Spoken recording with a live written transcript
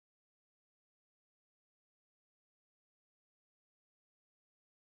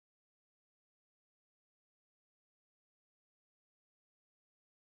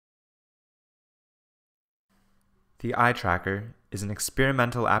The Eyetracker is an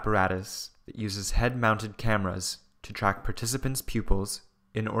experimental apparatus that uses head-mounted cameras to track participants' pupils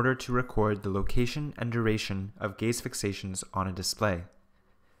in order to record the location and duration of gaze fixations on a display.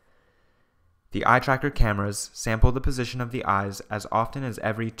 The Eyetracker cameras sample the position of the eyes as often as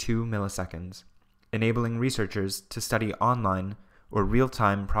every 2 milliseconds, enabling researchers to study online or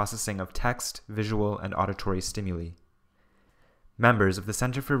real-time processing of text, visual, and auditory stimuli. Members of the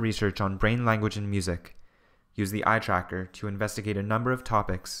Center for Research on Brain Language and Music use the Eyetracker to investigate a number of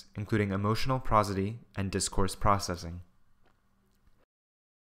topics, including emotional prosody and discourse processing.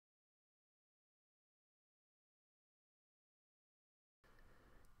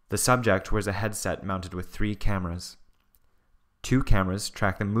 The subject wears a headset mounted with 3 cameras. 2 cameras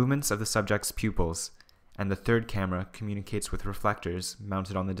track the movements of the subject's pupils, and the 3rd camera communicates with reflectors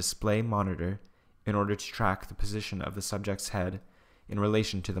mounted on the display monitor in order to track the position of the subject's head in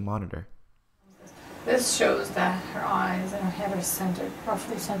relation to the monitor. This shows that her eyes and her head are centered,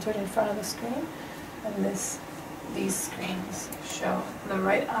 roughly centered in front of the screen, and these screens show the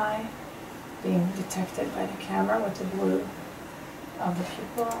right eye being detected by the camera with the blue of the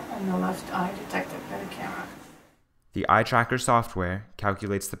pupil, and the left eye detected by the camera. The Eyetracker software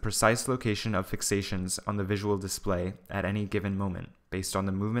calculates the precise location of fixations on the visual display at any given moment based on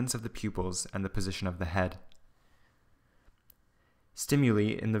the movements of the pupils and the position of the head.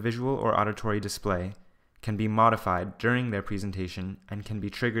 Stimuli in the visual or auditory display can be modified during their presentation and can be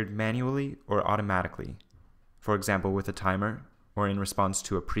triggered manually or automatically, for example with a timer or in response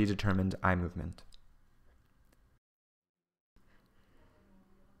to a predetermined eye movement.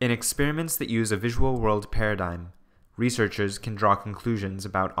 In experiments that use a visual world paradigm, researchers can draw conclusions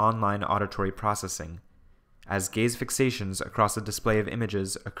about online auditory processing, as gaze fixations across a display of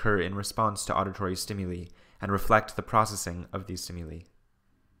images occur in response to auditory stimuli and reflect the processing of these stimuli.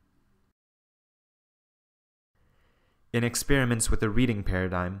 In experiments with a reading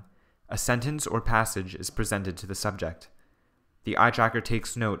paradigm, a sentence or passage is presented to the subject. The Eyetracker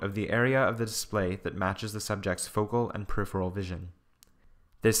takes note of the area of the display that matches the subject's focal and peripheral vision.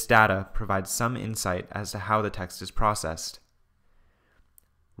 This data provides some insight as to how the text is processed.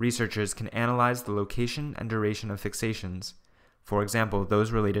 Researchers can analyze the location and duration of fixations, for example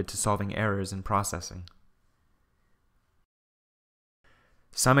those related to solving errors in processing.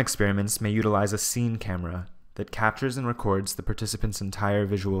 Some experiments may utilize a scene camera that captures and records the participant's entire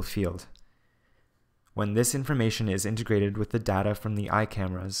visual field. When this information is integrated with the data from the eye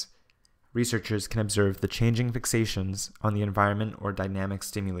cameras, researchers can observe the changing fixations on the environment or dynamic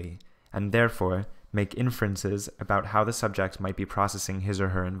stimuli, and therefore make inferences about how the subject might be processing his or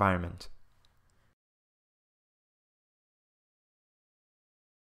her environment.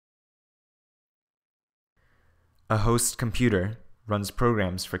 A host computer runs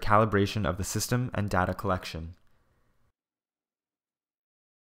programs for calibration of the system and data collection.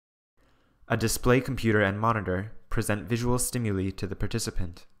 A display computer and monitor present visual stimuli to the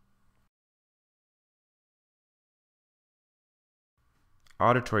participant.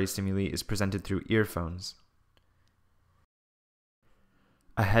 Auditory stimuli is presented through earphones.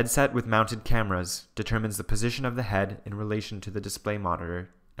 A headset with mounted cameras determines the position of the head in relation to the display monitor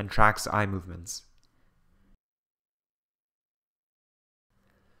and tracks eye movements.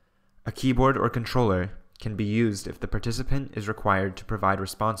 A keyboard or controller can be used if the participant is required to provide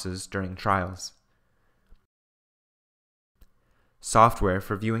responses during trials. Software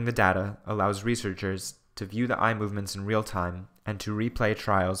for viewing the data allows researchers to view the eye movements in real time and to replay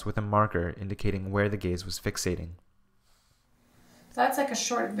trials with a marker indicating where the gaze was fixating. So that's like a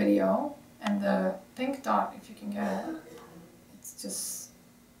short video, and the pink dot, if you can get it, it's just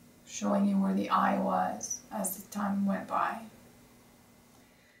showing you where the eye was as the time went by.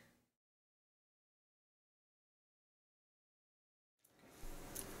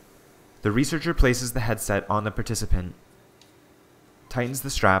 The researcher places the headset on the participant, tightens the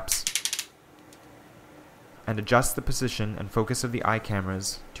straps, and adjusts the position and focus of the eye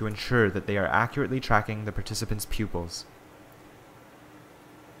cameras to ensure that they are accurately tracking the participant's pupils.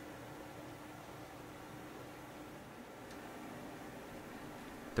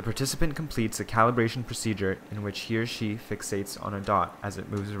 The participant completes a calibration procedure in which he or she fixates on a dot as it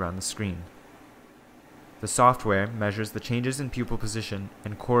moves around the screen. The software measures the changes in pupil position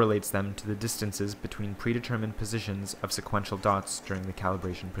and correlates them to the distances between predetermined positions of sequential dots during the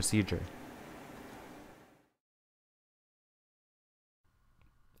calibration procedure.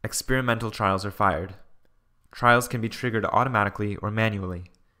 Experimental trials are fired. Trials can be triggered automatically or manually.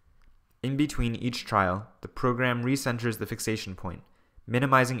 In between each trial, the program recenters the fixation point,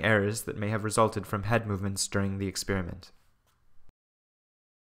 minimizing errors that may have resulted from head movements during the experiment.